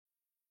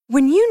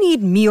When you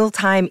need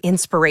mealtime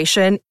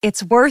inspiration,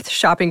 it's worth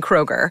shopping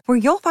Kroger, where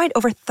you'll find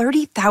over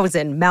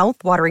 30,000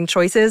 mouth-watering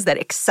choices that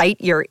excite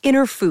your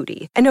inner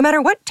foodie. And no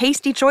matter what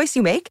tasty choice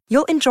you make,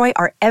 you'll enjoy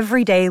our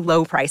everyday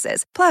low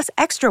prices, plus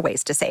extra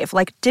ways to save,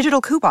 like digital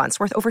coupons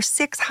worth over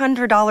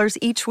 $600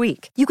 each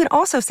week. You can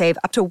also save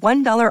up to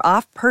 $1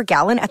 off per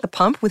gallon at the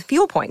pump with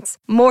fuel points.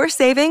 More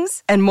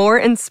savings and more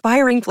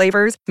inspiring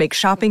flavors make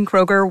shopping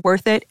Kroger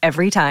worth it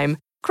every time.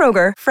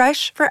 Kroger,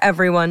 fresh for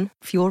everyone.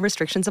 Fuel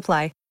restrictions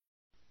apply.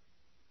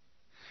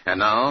 And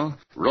now,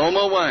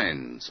 Roma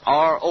Wines,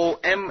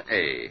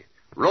 R-O-M-A.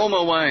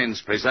 Roma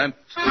Wines present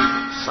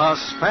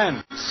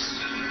Suspense.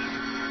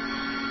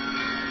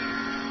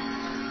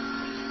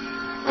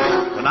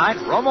 Tonight,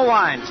 Roma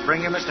Wines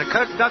bring you Mr.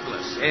 Kirk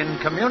Douglas in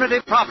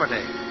Community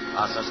Property,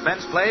 a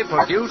suspense play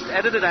produced,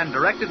 edited, and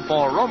directed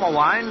for Roma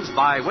Wines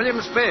by William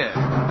Spear.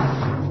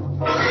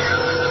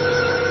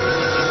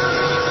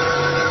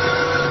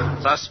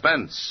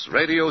 Suspense,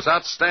 radio's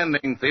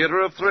outstanding theater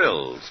of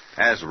thrills,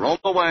 as Roma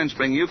Wines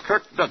bring you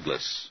Kirk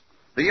Douglas,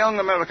 the young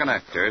American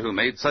actor who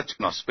made such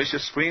an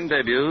auspicious screen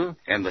debut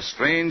in The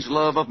Strange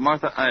Love of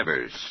Martha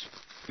Ivers.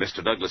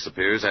 Mr. Douglas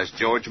appears as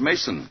George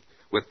Mason,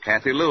 with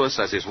Kathy Lewis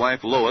as his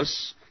wife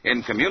Lois,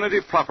 in Community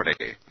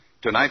Property.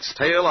 Tonight's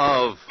tale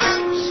of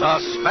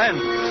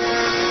Suspense.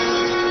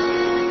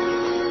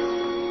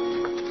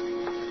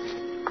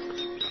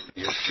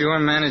 You sure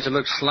manage to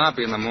look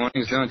sloppy in the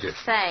mornings, don't you?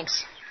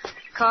 Thanks.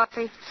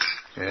 Coffee?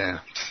 Yeah.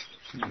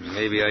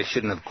 Maybe I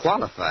shouldn't have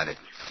qualified it.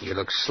 You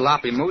look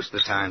sloppy most of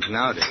the times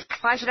nowadays.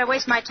 Why should I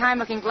waste my time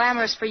looking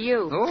glamorous for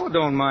you? Oh,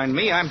 don't mind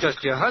me. I'm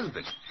just your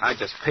husband. I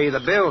just pay the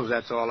bills,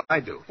 that's all I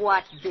do.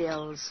 What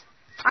bills?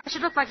 I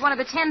should look like one of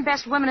the 10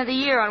 best women of the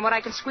year on what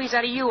I can squeeze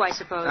out of you, I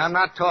suppose. I'm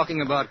not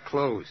talking about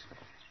clothes.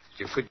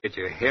 You could get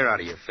your hair out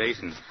of your face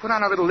and put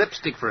on a little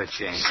lipstick for a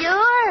change.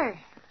 Sure.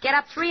 Get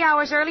up 3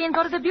 hours early and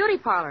go to the beauty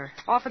parlor.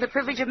 Offer the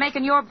privilege of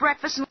making your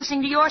breakfast and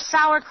listening to your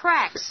sour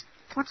cracks.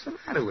 What's the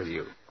matter with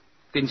you?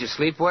 Didn't you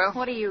sleep well?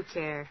 What do you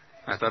care?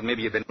 I thought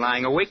maybe you've been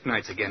lying awake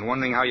nights again,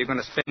 wondering how you're going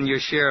to spend your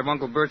share of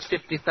Uncle Bert's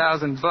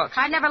 $50,000.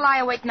 I never lie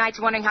awake nights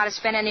wondering how to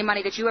spend any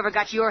money that you ever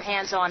got your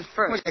hands on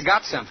first. Well, you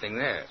got something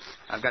there.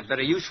 I've got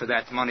better use for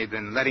that money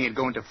than letting it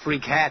go into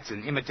freak hats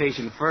and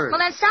imitation furs. Well,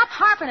 then stop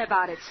harping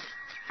about it.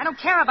 I don't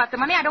care about the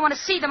money. I don't want to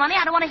see the money.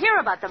 I don't want to hear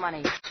about the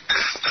money.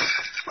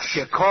 What,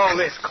 you call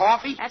this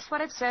coffee? That's what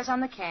it says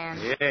on the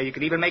can. Yeah, you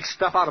could even make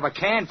stuff out of a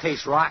can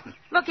taste rotten.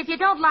 Look, if you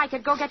don't like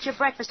it, go get your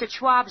breakfast at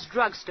Schwab's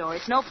drugstore.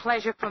 It's no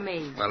pleasure for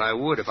me. Well, I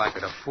would if I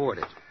could afford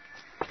it.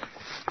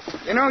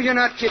 You know, you're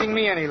not kidding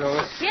me any,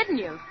 Lois. Kidding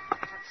you?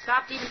 I've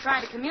stopped even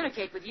trying to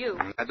communicate with you.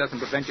 That doesn't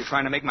prevent you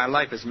trying to make my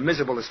life as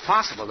miserable as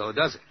possible, though,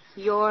 does it?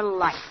 Your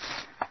life.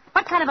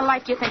 What kind of a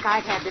life do you think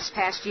I've had this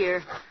past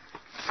year?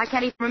 I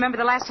can't even remember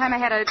the last time I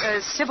had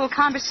a civil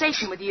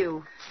conversation with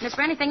you. And as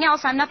for anything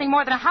else, I'm nothing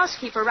more than a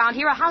housekeeper around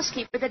here, a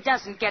housekeeper that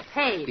doesn't get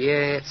paid.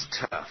 Yeah, it's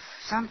tough.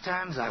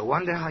 Sometimes I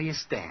wonder how you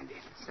stand it.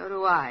 So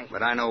do I.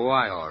 But I know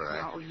why, all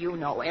right. Oh, you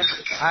know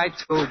everything. I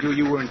told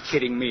you weren't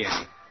kidding me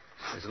any.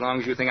 As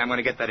long as you think I'm going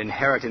to get that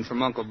inheritance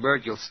from Uncle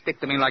Bert, you'll stick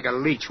to me like a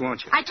leech,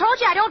 won't you? I told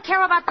you I don't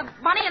care about the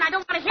money, and I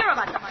don't want to hear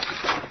about the money.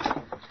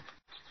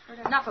 Heard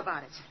enough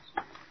about it.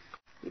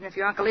 Even if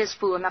your uncle is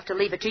fool enough to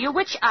leave it to you,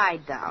 which I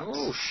doubt.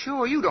 Oh,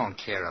 sure, you don't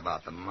care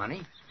about the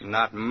money.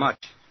 Not much.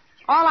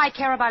 All I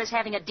care about is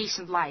having a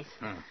decent life.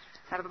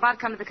 I've about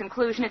come to the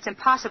conclusion it's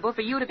impossible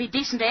for you to be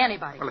decent to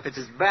anybody. Well, if it's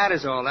as bad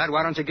as all that,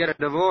 why don't you get a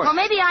divorce? Well,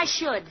 maybe I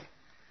should.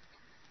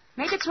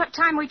 Maybe it's what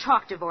time we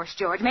talk divorce,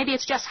 George. Maybe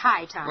it's just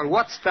high time. Well,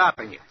 what's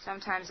stopping you?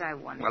 Sometimes I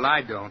wonder. Well,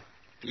 I don't.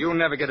 You'll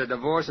never get a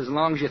divorce as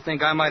long as you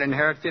think I might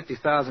inherit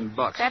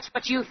 $50,000. That's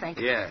what you think.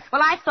 Yeah.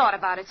 Well, I've thought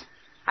about it.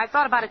 I've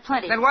thought about it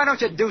plenty. Then why don't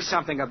you do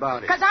something about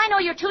it? Because I know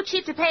you're too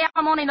cheap to pay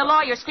alimony and the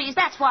lawyer's fees.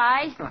 That's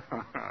why.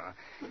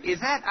 Is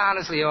that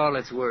honestly all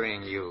that's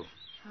worrying you?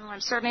 Oh, I'm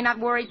certainly not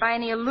worried by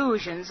any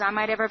illusions I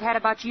might ever have had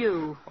about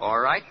you. All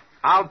right.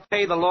 I'll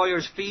pay the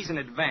lawyer's fees in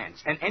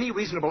advance, and any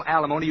reasonable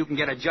alimony you can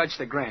get a judge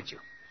to grant you.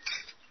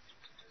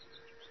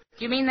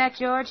 Do you mean that,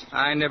 George?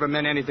 I never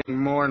meant anything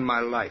more in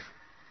my life.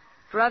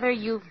 Brother,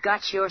 you've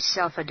got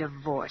yourself a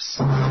divorce.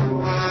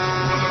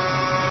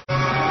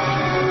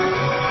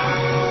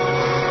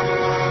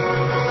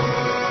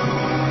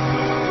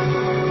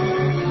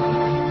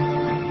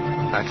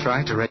 I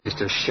tried to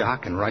register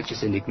shock and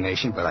righteous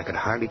indignation, but I could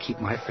hardly keep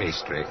my face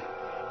straight.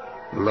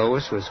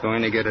 Lois was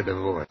going to get a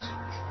divorce.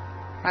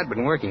 I'd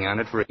been working on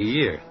it for a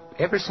year,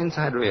 ever since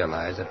I'd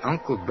realized that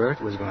Uncle Bert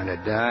was going to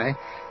die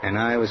and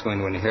I was going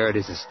to inherit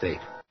his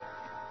estate.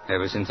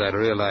 Ever since I'd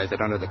realized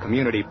that under the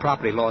community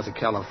property laws of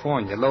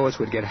California, Lois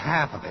would get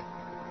half of it.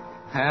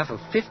 Half of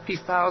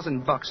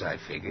 $50,000, I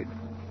figured.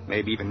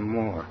 Maybe even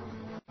more.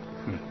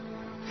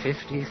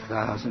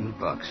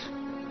 $50,000.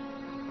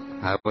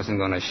 I wasn't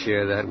going to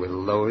share that with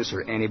Lois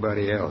or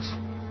anybody else.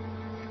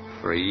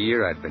 For a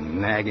year, I'd been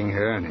nagging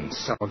her and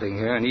insulting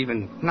her and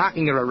even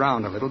knocking her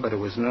around a little, but it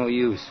was no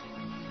use.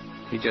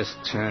 She just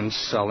turned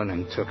sullen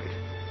and took it.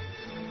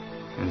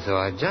 And so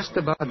I'd just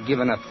about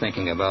given up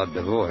thinking about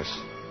divorce.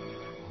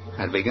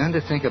 I'd begun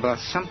to think about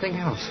something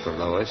else for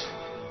Lois.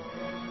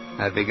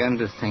 I'd begun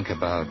to think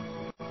about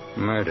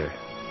murder.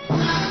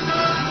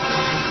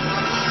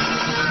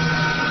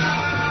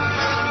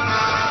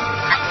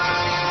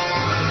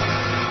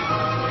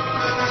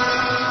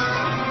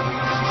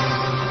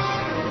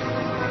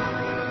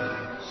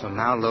 So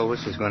now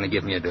Lois was going to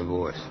give me a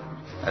divorce.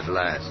 At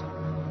last.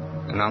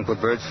 And Uncle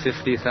Bert's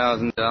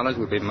 $50,000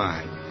 would be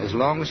mine, as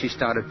long as she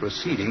started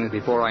proceedings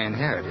before I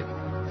inherited.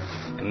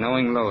 And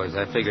knowing Lois,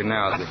 I figured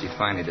now that she'd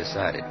finally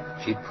decided.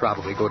 She'd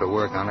probably go to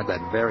work on it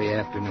that very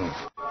afternoon.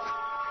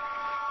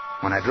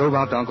 When I drove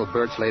out to Uncle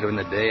Bert's later in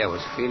the day, I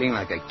was feeling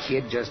like a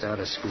kid just out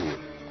of school.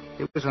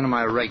 It was one of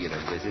my regular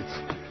visits,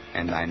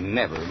 and I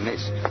never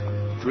missed.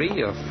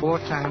 3 or 4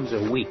 times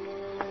a week.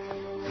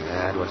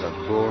 That was a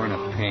bore and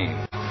a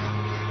pain.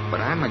 But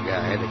I'm a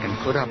guy that can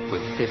put up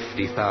with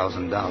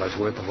 $50,000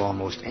 worth of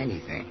almost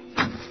anything.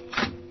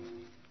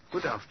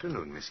 Good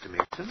afternoon, Mr.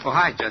 Mason. Oh,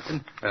 hi,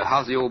 Judson.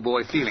 How's the old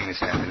boy feeling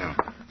this afternoon?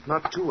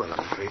 Not too well,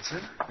 I'm afraid,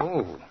 sir.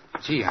 Oh,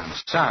 gee, I'm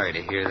sorry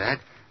to hear that.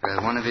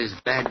 One of his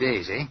bad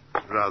days, eh?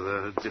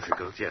 Rather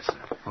difficult, yes,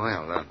 sir.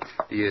 Well,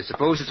 do you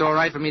suppose it's all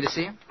right for me to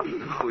see him?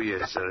 Oh,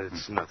 yes, sir.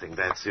 It's nothing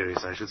that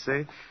serious, I should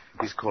say.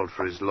 He's called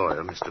for his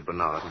lawyer, Mr.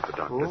 Bernard, and for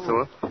Dr.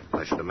 Thorpe.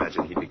 I should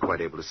imagine he'd be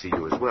quite able to see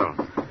you as well.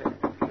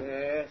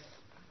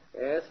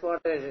 Yes,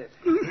 what is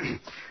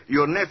it?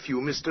 Your nephew,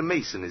 Mr.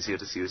 Mason, is here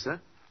to see you, sir.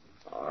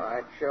 All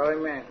right, show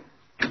him in.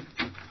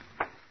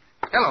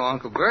 Hello,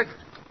 Uncle Bert.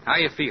 How are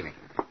you feeling?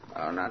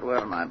 Oh, not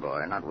well, my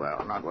boy. Not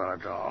well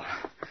at all.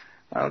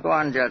 Well, go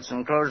on,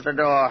 Judson. Close the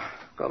door.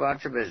 Go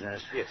about your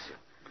business. Yes,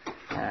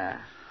 sir.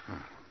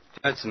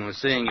 Judson was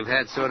saying you've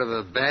had sort of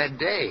a bad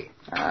day.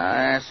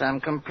 Yes,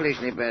 I'm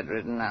completely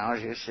bedridden now,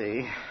 as you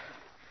see.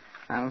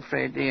 I'm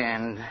afraid the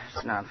end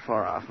is not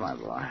far off, my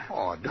boy.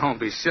 Oh, don't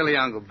be silly,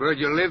 Uncle Bert.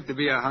 You'll live to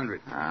be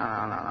 100. No.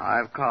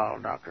 I've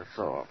called Dr.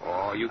 Thorpe.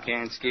 Oh, you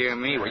can't scare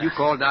me. Well, you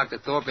call Dr.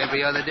 Thorpe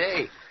every other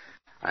day.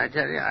 I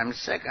tell you, I'm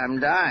sick. I'm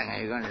dying.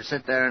 Are you going to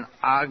sit there and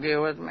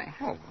argue with me?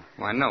 Oh,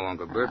 well, no,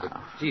 Uncle Bert, but,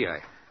 gee, I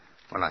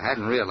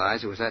hadn't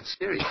realized it was that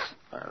serious.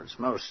 Well, it's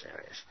most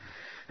serious.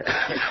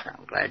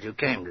 I'm glad you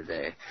came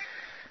today.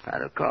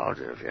 I'd have called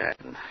you if you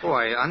hadn't. Oh,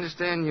 I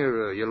understand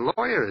your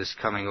lawyer is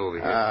coming over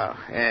here. Oh,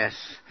 yes.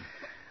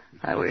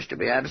 I wish to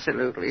be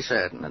absolutely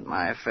certain that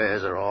my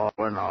affairs are all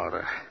in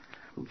order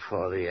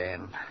before the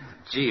end.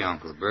 Gee,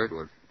 Uncle Bert,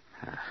 well,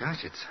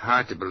 gosh, it's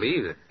hard to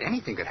believe that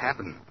anything could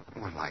happen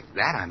like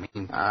that, I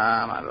mean.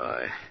 Ah, my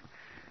boy.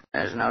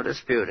 There's no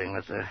disputing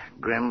with the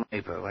Grim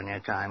Reaper when your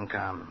time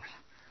comes.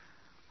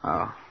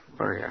 Oh,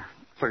 pull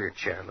your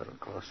chair a little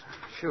closer.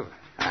 Sure.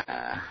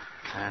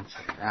 That's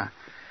it.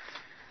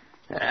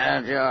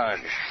 Now,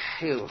 George,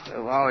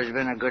 you've always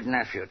been a good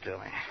nephew to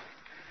me.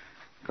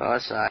 Of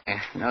course,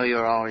 I know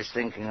you're always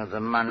thinking of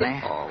the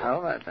money.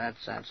 But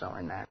that's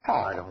only natural.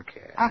 I don't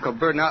care. Uncle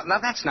Bert, now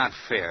that's not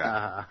fair.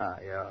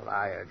 You're a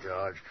liar,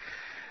 George.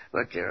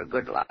 But you're a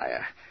good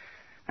liar.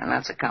 And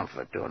that's a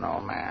comfort to an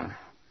old man.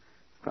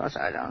 Of course,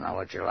 I don't know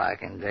what you're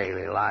like in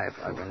daily life.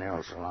 I've been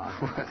ill so long.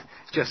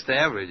 Just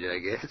average, I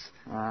guess.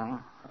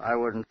 Well, I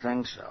wouldn't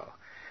think so.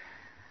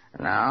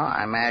 Now,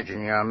 I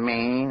imagine you're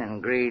mean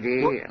and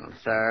greedy and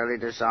thoroughly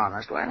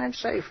dishonest when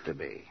it's safe to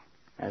be.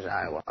 As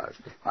I was.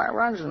 Well, it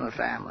runs in the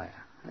family.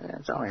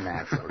 It's only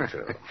natural,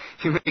 too.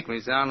 You make me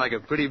sound like a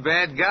pretty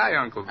bad guy,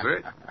 Uncle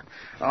Bert.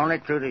 Only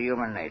true to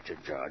human nature,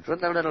 George,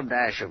 with a little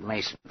dash of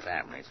Mason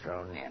family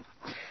thrown in.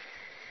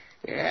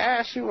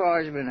 Yes, you've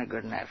always been a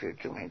good nephew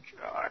to me,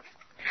 George.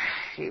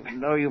 Even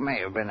though you may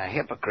have been a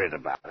hypocrite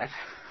about it.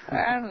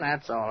 And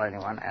that's all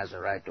anyone has a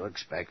right to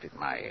expect at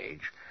my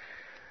age.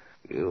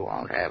 You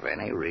won't have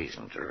any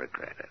reason to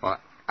regret it. Well,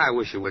 I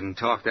wish you wouldn't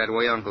talk that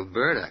way, Uncle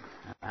Bert.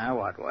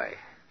 What way?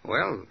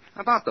 Well,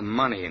 about the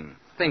money and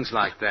things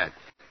like that.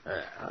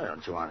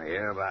 Don't you want to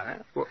hear about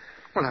it? Well,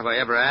 have I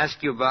ever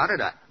asked you about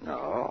it?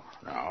 No,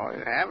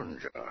 you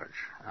haven't,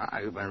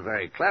 George. You've been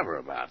very clever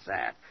about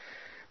that.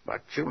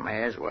 But you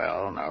may as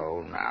well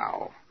know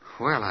now.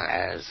 Well,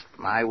 As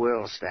my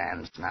will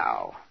stands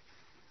now,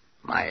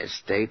 my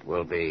estate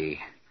will be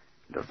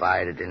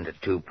divided into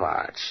 2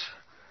 parts.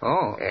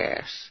 Oh.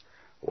 Yes.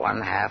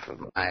 1/2 of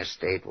my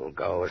estate will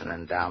go as an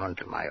endowment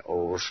to my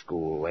old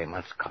school,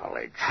 Weymouth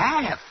College.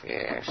 Half?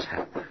 Yes.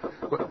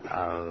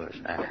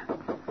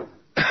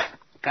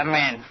 Come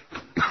in.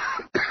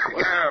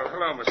 Well,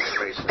 hello, Mr.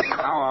 Mason.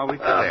 How are we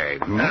today?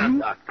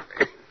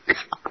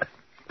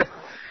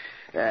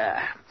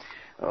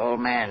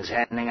 Old man's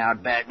handing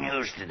out bad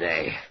news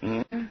today.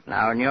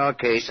 Now, in your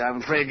case,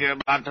 I'm afraid you're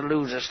about to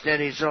lose a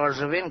steady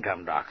source of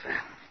income, Doctor.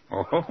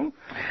 Oh?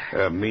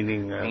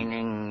 Meaning...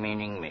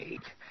 Meaning me.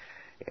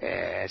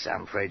 Yes,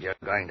 I'm afraid you're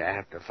going to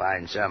have to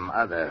find some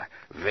other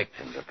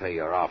victim to pay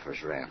your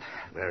office rent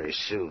very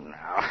soon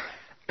now.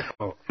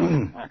 Oh,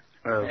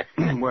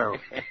 well...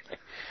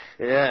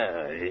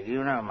 Yeah,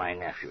 you know my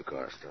nephew,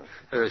 Costa.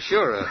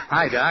 Sure.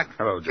 Hi, Doc.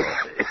 Hello,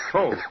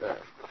 George.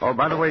 Oh,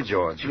 by the way,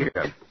 George,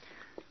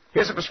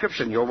 here's a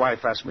prescription your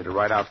wife asked me to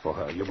write out for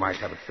her. You might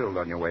have it filled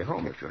on your way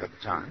home if you have the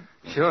time.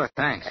 Sure,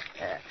 thanks.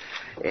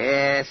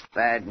 Yes,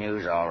 bad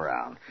news all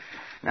round.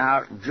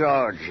 Now,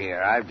 George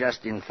here, I've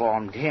just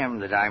informed him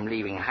that I'm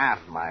leaving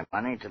half my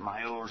money to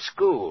my old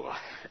school.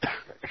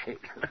 He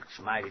looks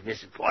mighty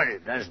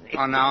disappointed, doesn't he?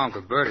 Oh, now,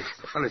 Uncle Bert,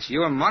 it's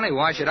your money.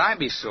 Why should I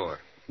be sore?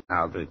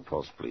 Now, the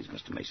post, please,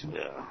 Mr. Mason.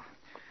 Yeah.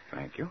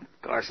 Thank you.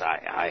 Of course,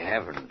 I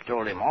haven't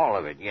told him all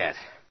of it yet.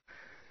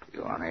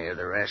 You want to hear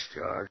the rest,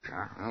 George,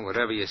 huh? Well,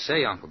 whatever you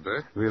say, Uncle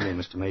Bert. Really,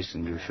 Mr.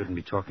 Mason, you shouldn't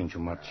be talking too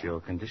much.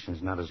 Your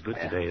condition's not as good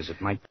today as it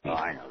might be. Oh,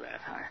 I know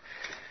that.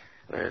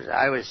 But as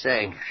I was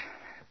saying...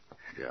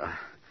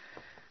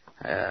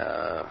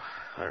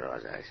 what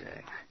was I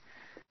saying?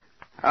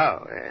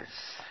 Oh, yes,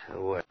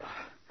 the will.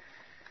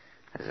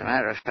 As a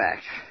matter of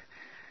fact,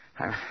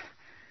 I'm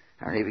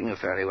leaving you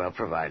fairly well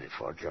provided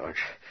for,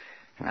 George.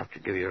 Enough to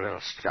give you a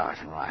little start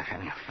in life,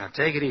 anyway. Now,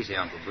 take it easy,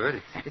 Uncle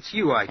Bert. It's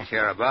you I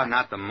care about,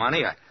 not the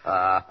money.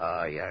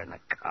 Oh, you're an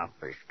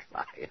accomplished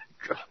liar,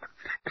 George.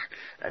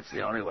 That's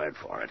the only word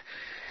for it.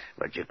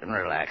 But you can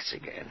relax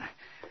again.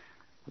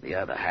 The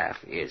other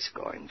half is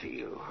going to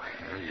you.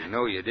 Well, you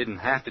know you didn't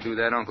have to do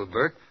that, Uncle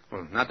Bert.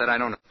 Well, not that I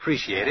don't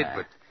appreciate it,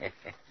 but...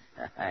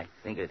 I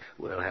think it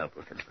will help a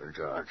little,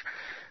 George.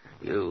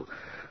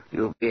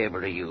 You'll be able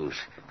to use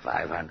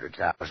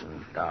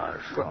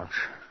 $500,000, won't you?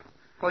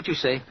 What'd you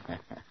say?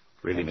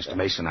 Really, Mr.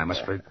 Mason, I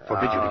must forbid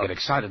you to get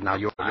excited now.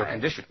 Your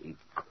condition...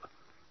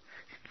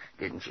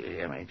 Didn't you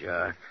hear me,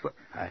 George?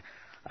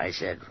 I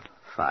said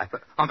five.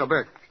 Uncle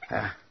Bert.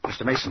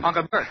 Mr. Mason.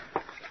 Uncle Bert.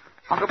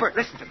 Uncle Bert,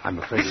 listen to me. I'm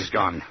afraid he's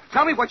gone.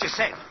 Tell me what you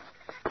said.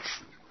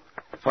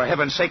 For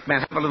heaven's sake,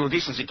 man, have a little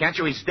decency, can't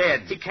you? He's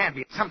dead. He can't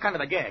be. It's some kind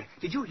of a gag.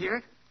 Did you hear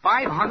it?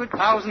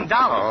 $500,000.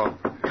 Oh,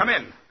 come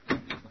in.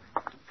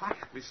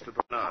 Mr.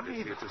 Bernard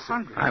is here to see.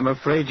 I'm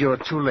afraid you're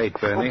too late,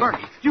 Bernie. Oh,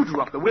 Bernie, you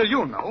drew up the will.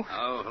 You'll know.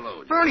 Oh, hello,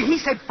 George. Bernie, he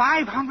said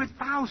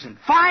 500,000.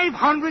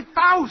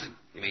 500,000.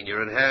 You mean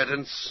your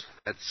inheritance?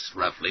 That's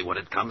roughly what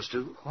it comes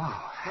to.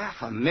 Wow,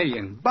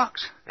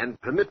 $500,000.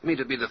 And permit me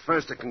to be the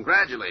first to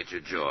congratulate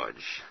you,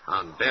 George,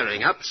 on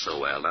bearing up so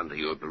well under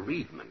your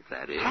bereavement,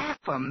 that is.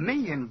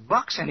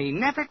 $500,000, and he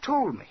never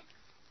told me.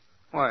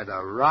 Why,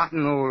 the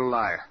rotten old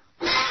liar.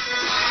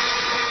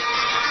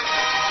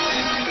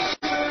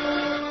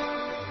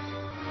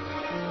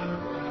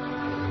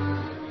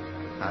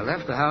 I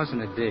left the house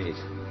in a daze.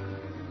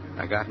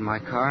 I got in my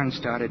car and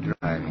started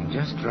driving,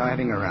 just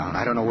driving around.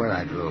 I don't know where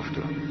I drove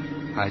to.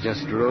 I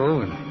just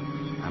drove, and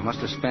I must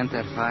have spent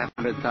that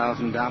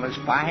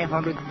 $500,000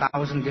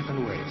 500,000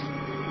 different ways.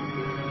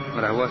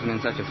 But I wasn't in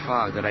such a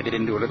fog that I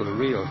didn't do a little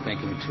real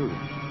thinking, too,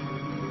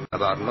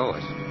 about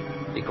Lois.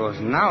 Because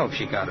now if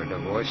she got a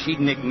divorce,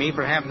 she'd nick me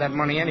for half that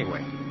money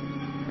anyway.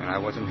 And I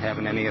wasn't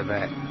having any of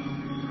that.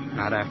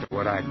 Not after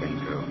what I'd been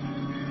through.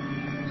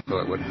 So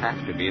it would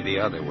have to be the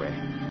other way.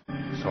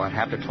 So I'd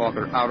have to talk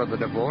her out of the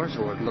divorce,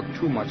 or it'd look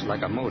too much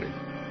like a motive.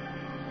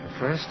 But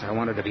first, I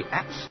wanted to be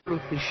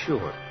absolutely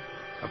sure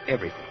of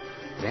everything.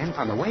 Then,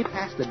 on the way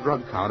past the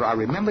drug counter, I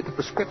remembered the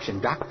prescription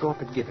Doc Thorpe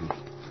had given me.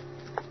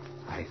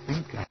 I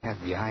think I have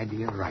the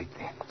idea right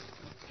then.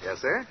 Yes,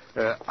 sir?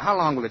 How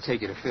long will it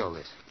take you to fill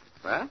this?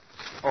 What?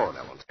 Oh,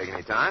 that won't take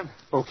any time.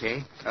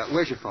 Okay.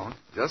 Where's your phone?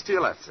 Just to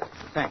your left, sir.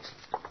 Thanks.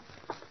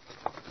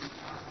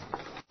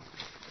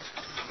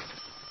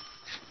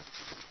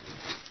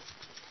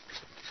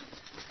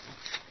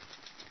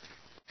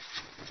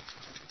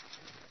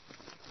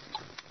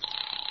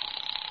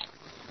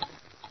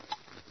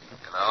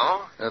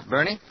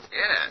 Bernie?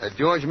 Yeah.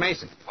 George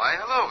Mason. Why,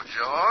 hello,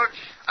 George.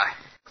 I'm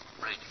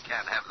afraid you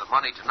can't have the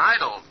money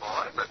tonight, old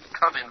boy, but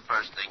come in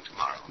first thing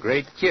tomorrow.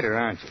 Great kidder,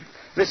 aren't you?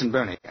 Listen,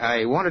 Bernie,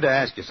 I wanted to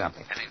ask you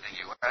something. Anything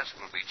you ask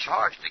will be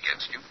charged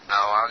against you from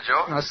now on,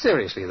 George. Now,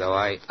 seriously, though,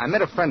 I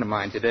met a friend of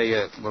mine today,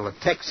 a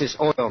Texas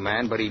oil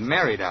man, but he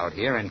married out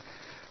here, and,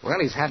 well,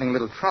 he's having a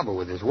little trouble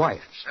with his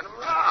wife. Send him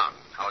around.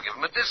 I'll give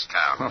him a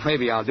discount. Well,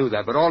 maybe I'll do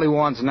that, but all he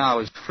wants now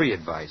is free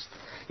advice.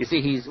 You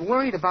see, he's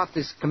worried about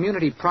this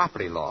community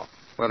property law.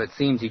 Well, it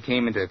seems he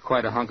came into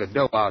quite a hunk of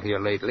dough out here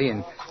lately,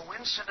 and... Oh,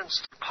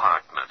 coincidence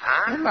department,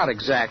 huh? Well, not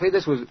exactly.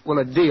 This was,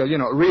 a deal,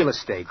 real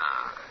estate.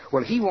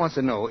 Well, he wants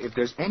to know if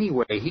there's any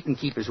way he can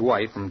keep his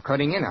wife from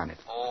cutting in on it.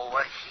 Oh,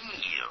 a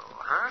heel,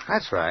 huh?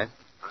 That's right.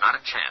 Well, not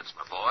a chance,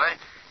 my boy.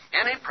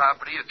 Any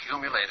property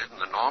accumulated in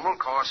the normal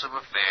course of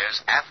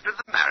affairs after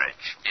the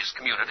marriage is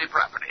community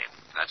property.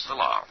 That's the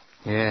law.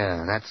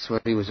 Yeah, that's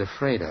what he was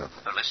afraid of.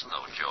 Now, listen,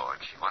 though,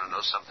 George. You want to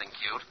know something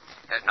cute?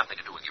 It has nothing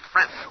to do with your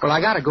friend. Well,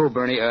 I gotta go,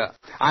 Bernie.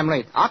 I'm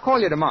late. I'll call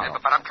you tomorrow.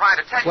 But I'm trying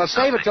to tell you Well,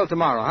 something. save it till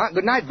tomorrow, huh?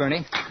 Good night,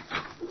 Bernie.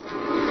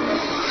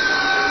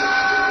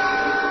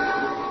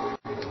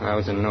 I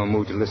was in no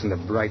mood to listen to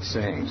bright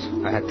sayings.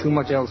 I had too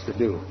much else to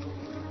do.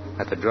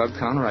 At the drug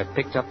counter, I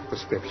picked up the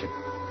prescription.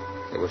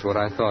 It was what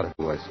I thought it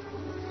was.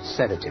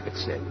 Sedative, it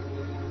said.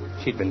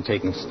 She'd been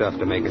taking stuff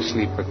to make her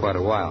sleep for quite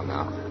a while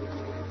now.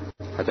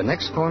 At the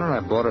next corner, I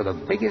bought her the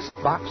biggest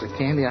box of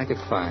candy I could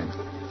find.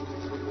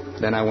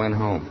 Then I went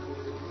home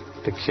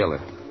to kill her.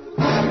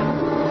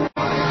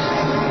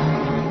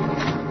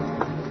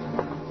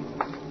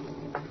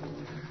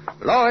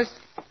 Lois?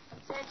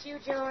 Is that you,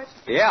 George?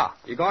 Yeah.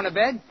 You going to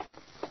bed?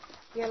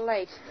 You're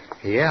late.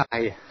 Yeah,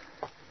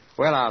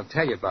 Well, I'll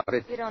tell you about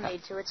it. You don't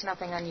need to. It's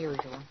nothing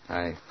unusual.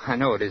 I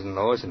know it isn't,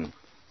 Lois, and,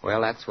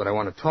 well, that's what I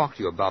want to talk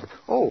to you about.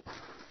 Oh,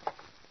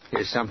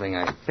 here's something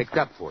I picked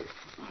up for you.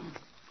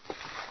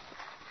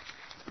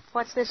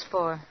 What's this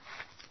for?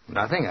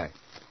 Nothing. I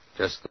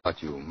just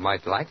thought you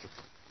might like it.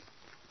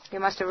 You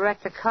must have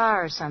wrecked the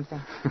car or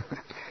something.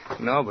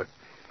 No, but,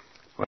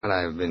 well,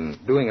 I've been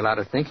doing a lot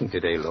of thinking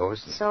today,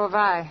 Lois. So have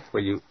I.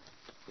 Well, you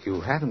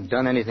haven't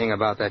done anything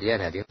about that yet,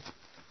 have you?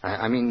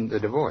 I mean, the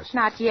divorce.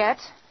 Not yet.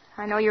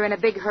 I know you're in a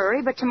big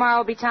hurry, but tomorrow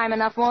will be time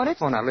enough, won't it?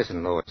 Oh, now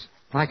listen, Lois.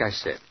 Like I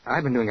said,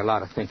 I've been doing a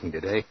lot of thinking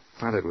today.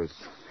 Well,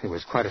 it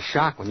was quite a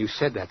shock when you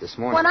said that this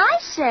morning. When I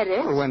said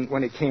it? Well,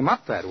 when it came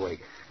up that way.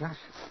 Gosh,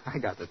 I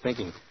got to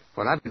thinking,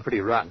 well, I've been pretty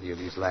rotten to you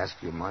these last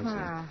few months.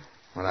 And,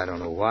 well, I don't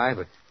know why,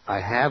 but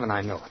I have, and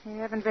I know it. You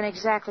haven't been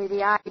exactly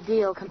the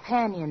ideal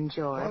companion,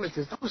 George. Well, it's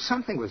as though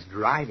something was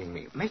driving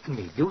me, making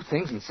me do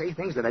things and say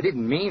things that I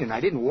didn't mean and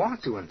I didn't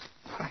want to, and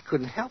I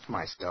couldn't help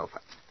myself.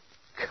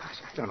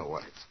 Gosh, I don't know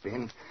what it's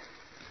been.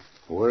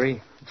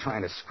 Worry,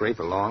 trying to scrape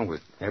along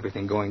with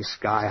everything going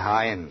sky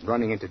high and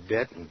running into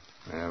debt and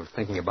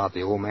thinking about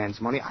the old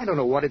man's money. I don't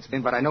know what it's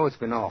been, but I know it's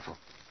been awful.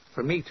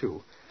 For me,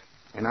 too.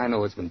 And I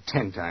know it's been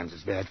 10 times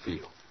as bad for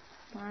you.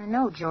 I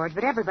know, George,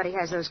 but everybody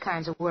has those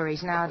kinds of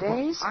worries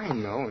nowadays. Well, I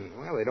know, and,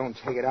 well, they don't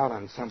take it out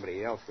on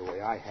somebody else the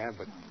way I have,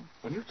 but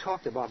when you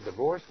talked about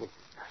divorce, well,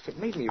 it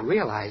made me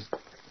realize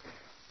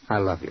I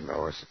love you,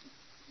 Lois.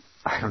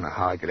 I don't know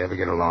how I could ever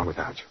get along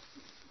without you.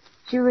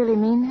 Do you really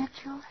mean that,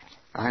 George?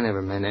 I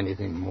never meant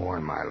anything more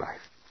in my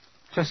life.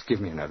 Just give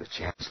me another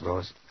chance,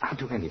 Lois. I'll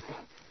do anything.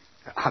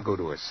 I'll go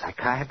to a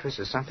psychiatrist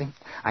or something.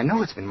 I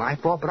know it's been my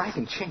fault, but I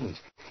can change.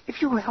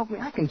 If you'll help me,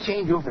 I can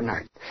change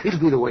overnight. It'll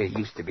be the way it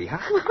used to be, huh?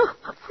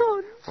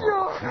 Oh, George.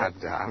 Oh, now,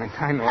 darling,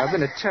 I know I've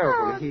been a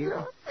terrible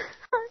hero.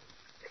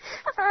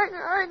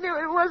 I knew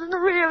it wasn't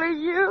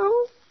really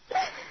you.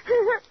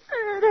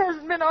 It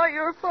hasn't been all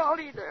your fault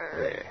either.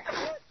 There.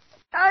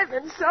 I've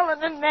been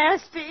sullen and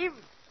nasty.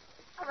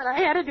 But I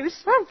had to do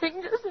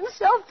something just in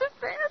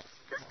self-defense,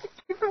 just to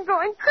keep from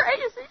going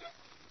crazy.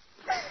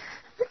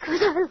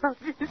 Because I love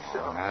you so.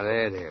 Oh, now,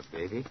 there,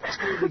 baby. It's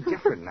going to be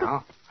different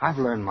now. I've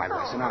learned my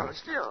lesson,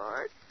 honest.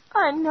 George,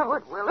 I know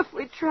it will if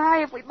we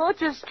try, if we both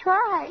just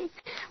try.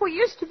 We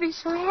used to be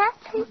so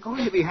happy. We're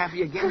going to be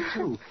happy again,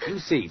 too. You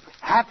see,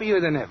 happier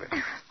than ever.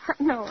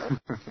 I know it.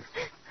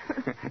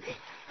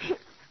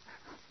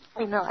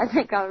 You know, I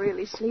think I'll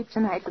really sleep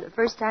tonight for the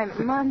first time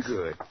in months.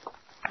 Good.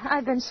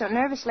 I've been so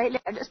nervous lately,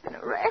 I've just been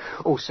a wreck.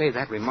 Oh, say,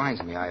 that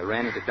reminds me. I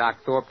ran into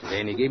Doc Thorpe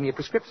today, and he gave me a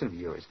prescription of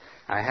yours.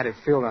 I had it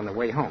filled on the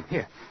way home.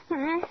 Here.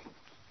 Hmm?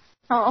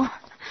 Oh,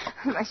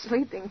 my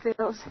sleeping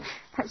pills.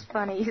 That's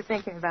funny. You're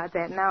thinking about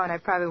that now, and I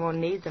probably won't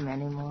need them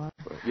anymore.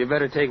 Well, you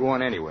better take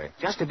one anyway,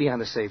 just to be on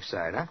the safe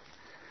side, huh?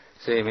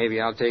 Say,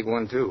 maybe I'll take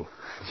one, too.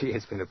 Gee,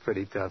 it's been a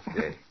pretty tough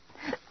day.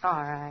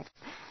 All right.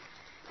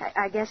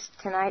 I guess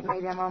tonight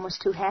maybe I'm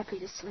almost too happy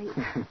to sleep.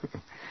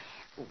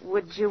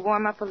 Would you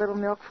warm up a little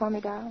milk for me,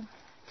 darling,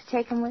 to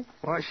take him with?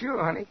 Well, sure,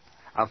 honey.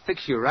 I'll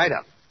fix you right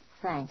up.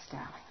 Thanks,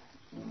 darling.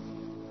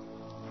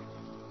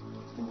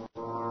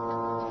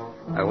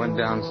 I went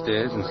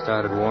downstairs and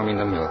started warming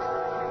the milk.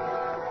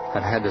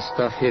 I'd had the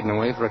stuff hidden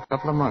away for a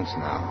couple of months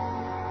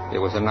now. It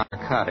was a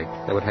narcotic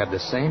that would have the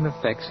same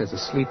effects as the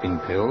sleeping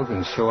pills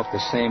and show up the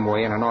same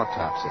way in an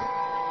autopsy.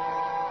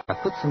 I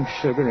put some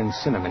sugar and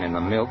cinnamon in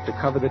the milk to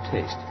cover the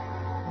taste,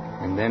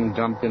 and then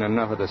dumped in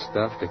enough of the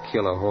stuff to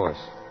kill a horse.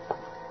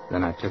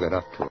 Then I took it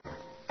up to her.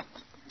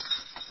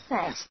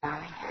 Thanks,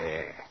 darling.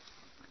 Yeah.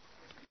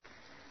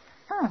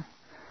 Oh.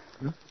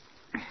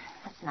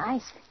 That's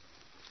nice.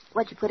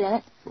 What'd you put in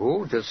it?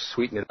 Oh, just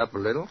sweeten it up a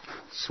little.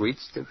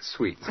 Sweets to the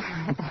sweet.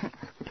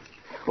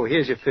 Oh,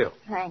 here's your pill.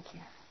 Thank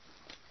you.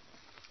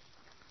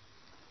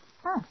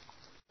 Oh.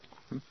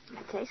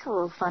 It tastes a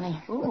little funny.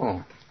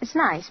 Oh. It's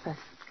nice, but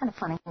it's kind of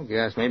funny. Oh,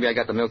 yes, maybe I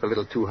got the milk a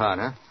little too hot,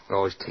 huh? It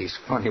always tastes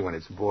funny when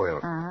it's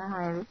boiled.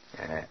 Maybe.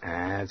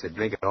 That's it.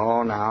 Drink it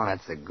all now.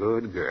 That's a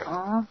good girl.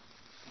 Oh.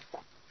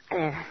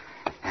 There.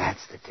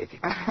 That's the ticket.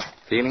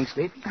 Feeling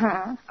sleepy?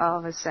 All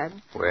of a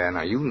sudden. Well,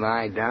 now you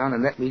lie down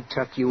and let me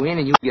tuck you in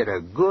and you get a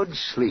good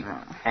sleep.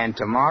 And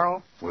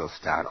tomorrow we'll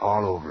start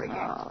all over again.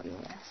 Oh,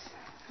 yes.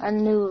 A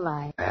new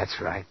life. That's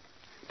right.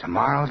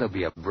 Tomorrow there'll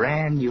be a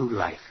brand new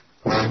life.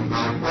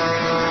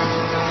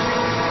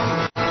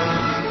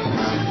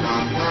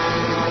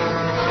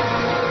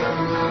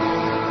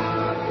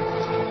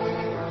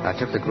 I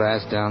took the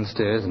glass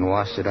downstairs and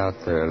washed it out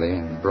thoroughly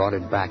and brought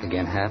it back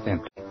again half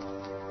empty.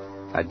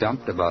 I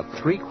dumped about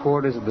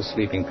 3/4 of the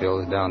sleeping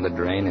pills down the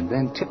drain and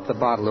then tipped the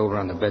bottle over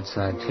on the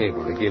bedside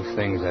table to give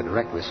things that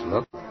reckless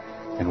look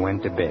and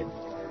went to bed.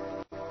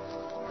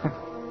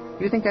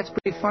 You think that's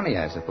pretty funny,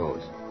 I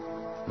suppose?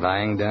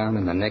 Lying down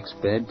in the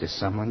next bed to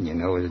someone you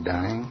know is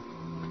dying,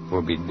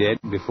 will be dead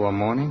before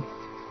morning?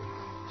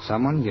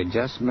 Someone you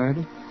just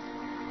murdered?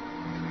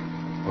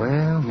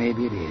 Well,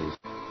 maybe it is.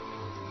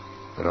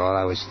 But all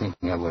I was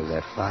thinking of was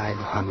that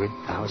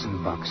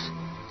 $500,000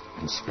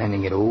 and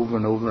spending it over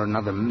and over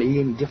another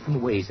million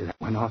different ways as I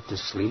went off to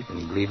sleep,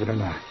 and believe it or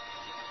not,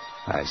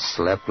 I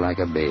slept like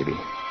a baby.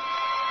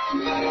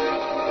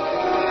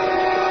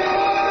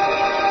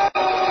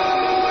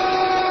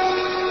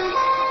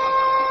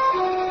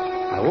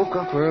 I woke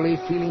up early,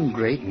 feeling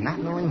great, not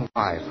knowing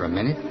why for a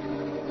minute,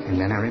 and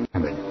then I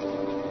remembered.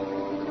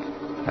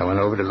 I went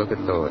over to look at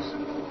Lois.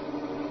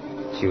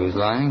 She was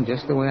lying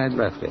just the way I'd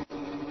left her.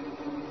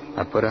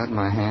 I put out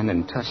my hand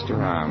and touched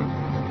her arm.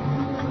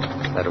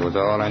 That was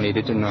all I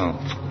needed to know.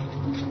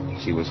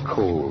 She was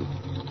cold.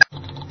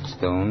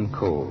 Stone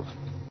cold.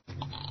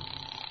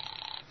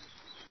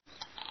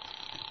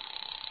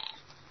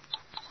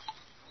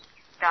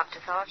 Dr.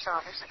 Thorpe's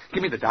office.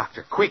 Give me the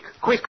doctor. Quick,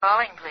 quick.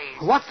 Calling,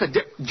 please. What's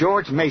the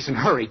George Mason,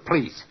 hurry,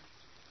 please.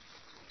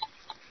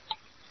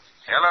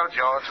 Hello,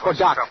 George. Oh,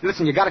 Doc,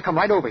 listen, you got to come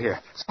right over here.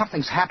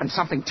 Something's happened,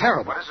 something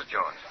terrible. What is it,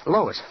 George?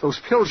 Lois, those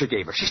pills you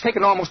gave her. She's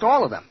taken almost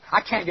all of them.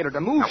 I can't get her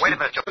to move. Now, wait a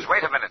minute, George.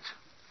 Wait a minute.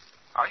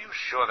 Are you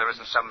sure there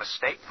isn't some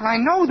mistake? I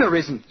know there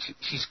isn't.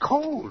 She's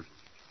cold.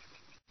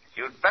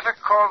 You'd better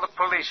call the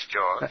police,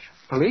 George.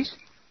 Police?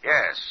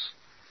 Yes.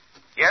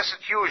 Yes,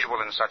 it's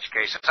usual in such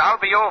cases. I'll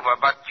be over,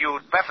 but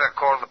you'd better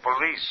call the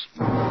police.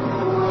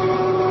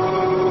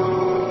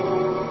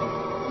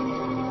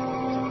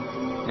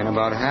 In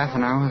about half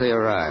an hour, they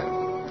arrived.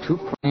 2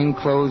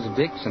 plainclothes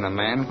dicks and a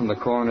man from the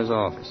coroner's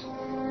office.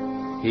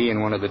 He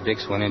and one of the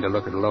dicks went in to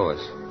look at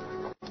Lois,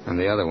 and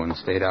the other one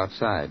stayed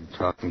outside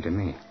talking to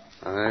me.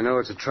 I know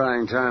it's a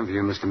trying time for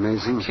you, Mr.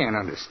 Mason. I can't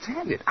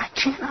understand it. I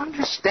can't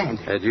understand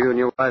it. Had you and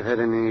your wife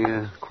had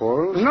any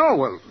quarrels? No,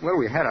 well,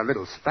 we had our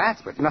little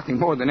spats, but nothing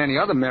more than any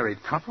other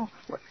married couple.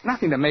 Well,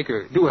 nothing to make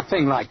her do a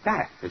thing like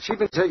that. Had she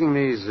been taking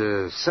these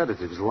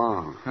sedatives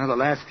long? Well, the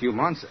last few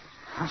months.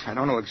 Gosh, I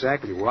don't know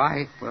exactly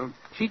why. Well,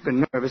 she'd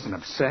been nervous and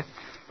upset.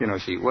 You know,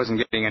 she wasn't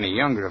getting any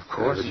younger, of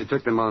course. But she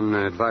took them on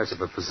advice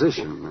of a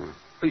physician.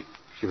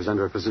 She was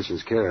under a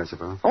physician's care, I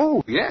suppose.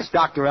 Oh, yes,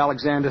 Dr.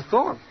 Alexander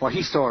Thorpe. Well,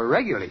 he saw her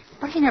regularly.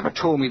 But he never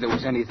told me there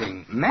was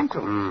anything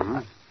mental.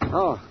 Mm-hmm.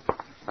 Oh,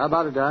 how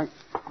about it, Doc?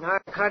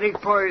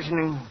 Narcotic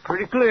poisoning.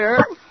 Pretty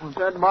clear. If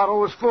that bottle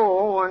was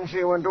full, when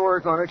she went to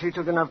work on it, she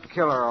took enough to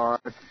kill her, all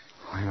right.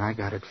 Well, I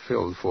got it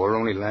filled for her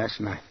only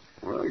last night.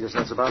 Well, I guess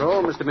that's about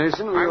all, Mr.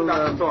 Mason. I'm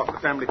Dr. Thorpe, the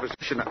family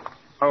physician.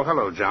 Oh,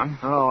 hello, John.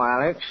 Hello,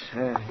 Alex.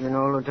 You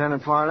know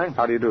Lieutenant Farley?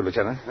 How do you do,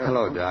 Lieutenant?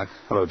 Hello, Doc.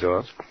 Hello,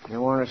 George. You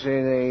want to see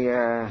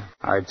the,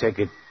 I take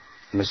it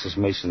Mrs.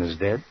 Mason is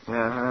dead?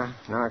 Uh-huh.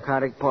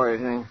 Narcotic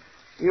poisoning.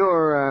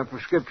 Your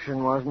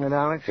prescription, wasn't it,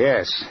 Alex?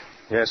 Yes.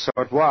 Yes, so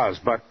it was,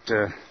 but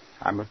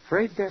I'm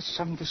afraid there's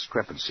some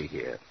discrepancy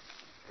here.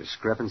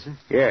 Discrepancy?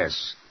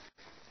 Yes.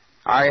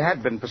 I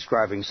had been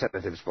prescribing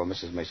sedatives for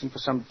Mrs. Mason for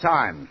some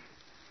time.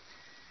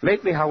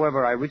 Lately,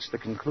 however, I reached the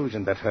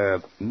conclusion that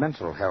her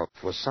mental health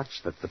was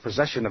such that the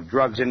possession of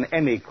drugs in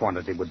any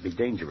quantity would be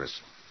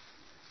dangerous.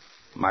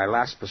 My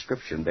last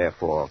prescription,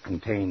 therefore,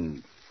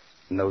 contained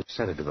no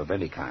sedative of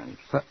any kind.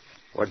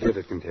 What did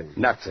it contain?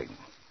 Nothing.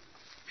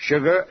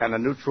 Sugar and a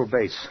neutral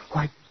base.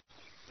 Why,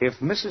 if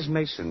Mrs.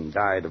 Mason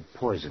died of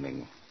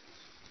poisoning,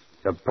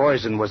 the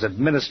poison was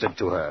administered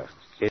to her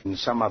in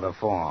some other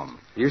form.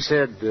 You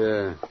said,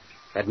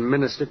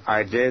 administered?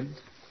 I did.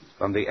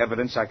 From the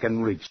evidence, I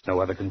can reach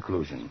no other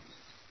conclusion.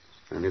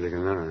 Neither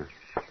can I.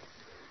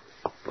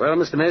 Well,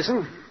 Mr.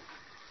 Mason?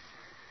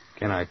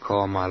 Can I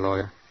call my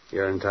lawyer?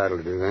 You're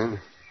entitled to do that.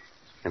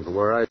 And for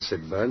where I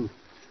sit, Bud,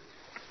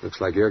 looks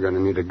like you're going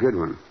to need a good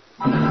one.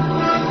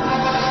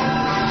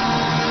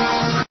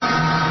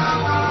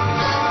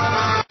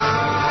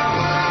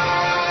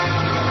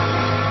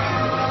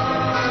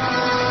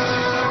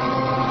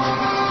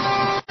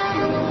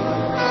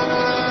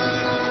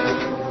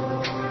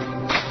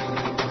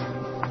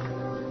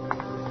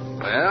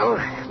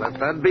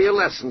 That'd be a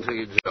lesson to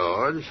you,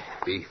 George.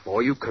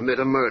 Before you commit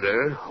a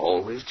murder,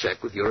 always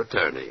check with your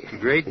attorney.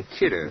 Great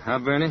kidder, huh,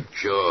 Bernie?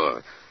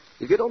 Sure.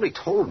 If you'd only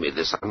told me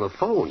this on the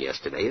phone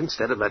yesterday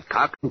instead of that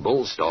cock and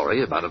bull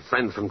story about a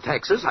friend from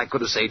Texas, I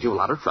could have saved you a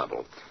lot of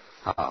trouble.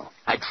 How?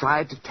 I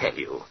tried to tell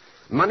you.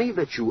 Money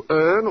that you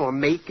earn or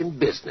make in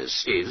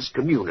business is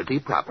community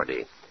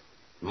property.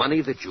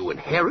 Money that you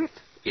inherit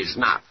is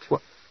not.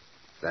 What?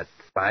 That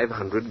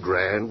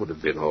 $500,000 would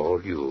have been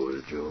all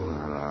yours,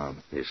 George.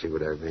 You see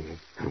what I mean?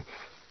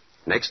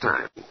 Next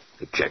time,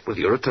 check with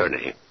your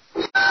attorney.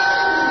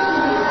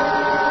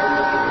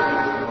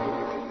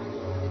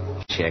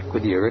 Check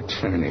with your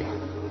attorney.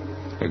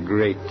 A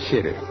great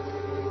kidder.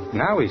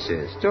 Now he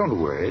says,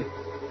 don't worry.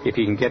 If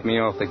he can get me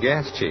off the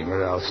gas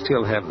chamber, I'll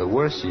still have the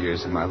worst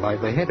years of my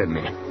life ahead of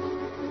me.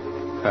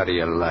 How do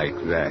you like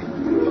that?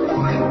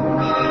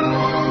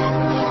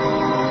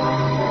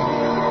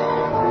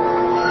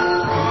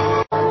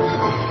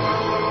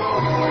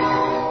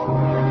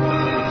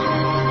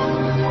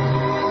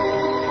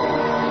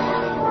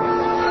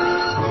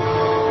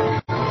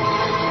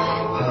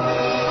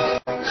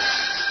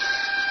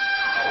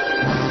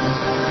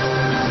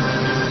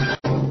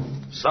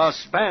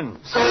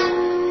 Suspense.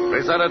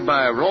 Presented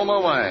by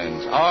Roma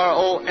Wines.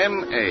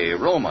 R-O-M-A,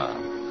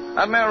 Roma.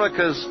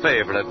 America's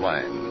favorite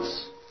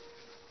wines.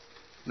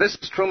 This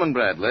is Truman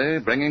Bradley,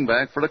 bringing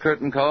back for a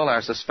curtain call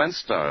our suspense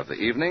star of the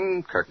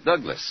evening, Kirk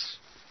Douglas.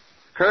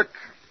 Kirk.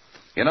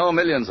 You know,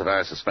 millions of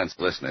our suspense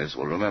listeners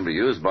will remember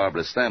you as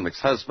Barbara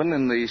Stanwyck's husband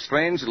in The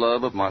Strange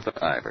Love of Martha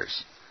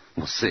Ivers.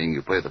 Well, seeing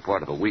you play the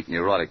part of a weak,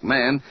 neurotic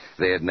man,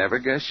 they'd never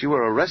guess you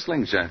were a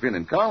wrestling champion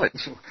in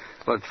college.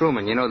 Well,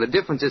 Truman, you know, the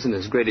difference isn't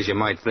as great as you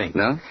might think.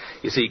 No?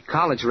 You see,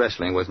 college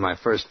wrestling was my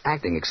first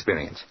acting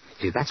experience.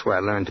 See, that's where I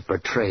learned to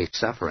portray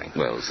suffering.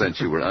 Well, since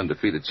you were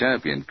undefeated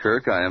champion,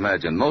 Kirk, I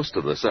imagine most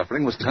of the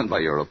suffering was done by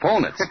your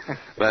opponents.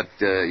 But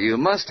you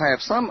must have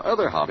some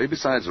other hobby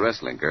besides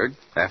wrestling, Kirk.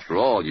 After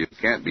all, you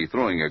can't be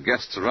throwing your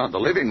guests around the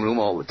living room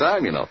all the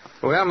time, you know.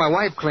 Well, my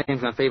wife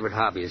claims my favorite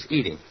hobby is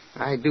eating.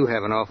 I do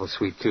have an awful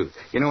sweet tooth.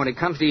 You know, when it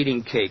comes to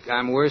eating cake,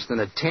 I'm worse than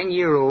a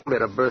 10-year-old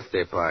at a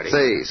birthday party.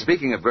 Say,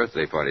 speaking of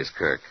birthday parties,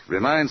 Kirk,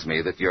 reminds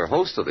me that your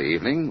host of the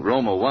evening,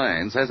 Roma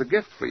Wines, has a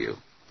gift for you.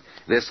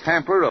 This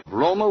hamper of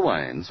Roma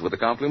wines with the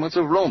compliments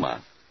of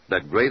Roma,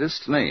 the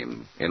greatest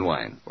name in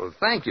wine. Well,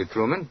 thank you,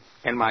 Truman,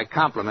 and my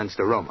compliments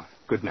to Roma.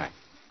 Good night.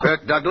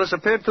 Kirk Douglas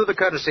appeared through the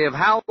courtesy of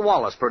Hal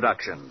Wallace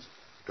Productions.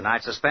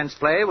 Tonight's suspense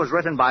play was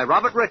written by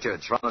Robert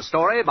Richards from a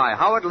story by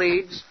Howard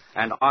Leeds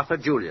and Arthur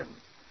Julian.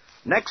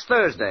 Next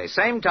Thursday,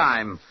 same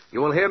time,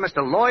 you will hear Mr.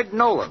 Lloyd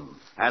Nolan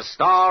as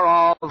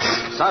star of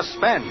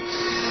Suspense.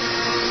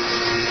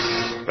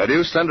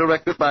 Produced and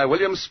directed by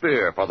William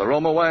Spear for the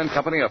Roma Wine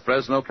Company of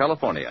Fresno,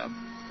 California.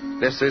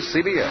 This is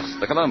CBS,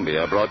 the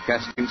Columbia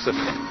Broadcasting System.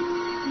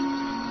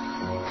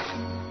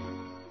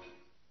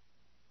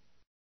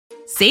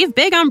 Save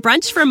big on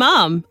brunch for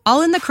Mom,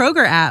 all in the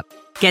Kroger app.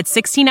 Get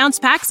 16-ounce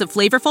packs of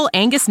flavorful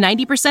Angus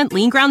 90%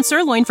 lean ground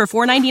sirloin for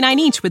 $4.99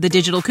 each with a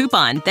digital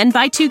coupon. Then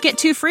buy 2, get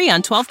 2 free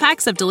on 12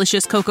 packs of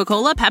delicious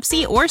Coca-Cola,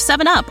 Pepsi, or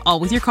 7-Up, all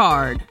with your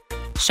card.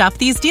 Shop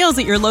these deals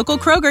at your local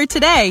Kroger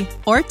today,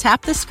 or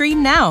tap the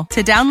screen now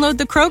to download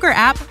the Kroger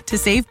app to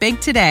save big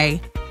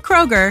today.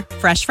 Kroger,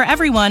 fresh for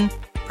everyone.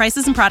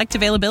 Prices and product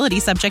availability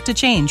subject to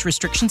change.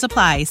 Restrictions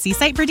apply. See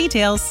site for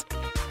details.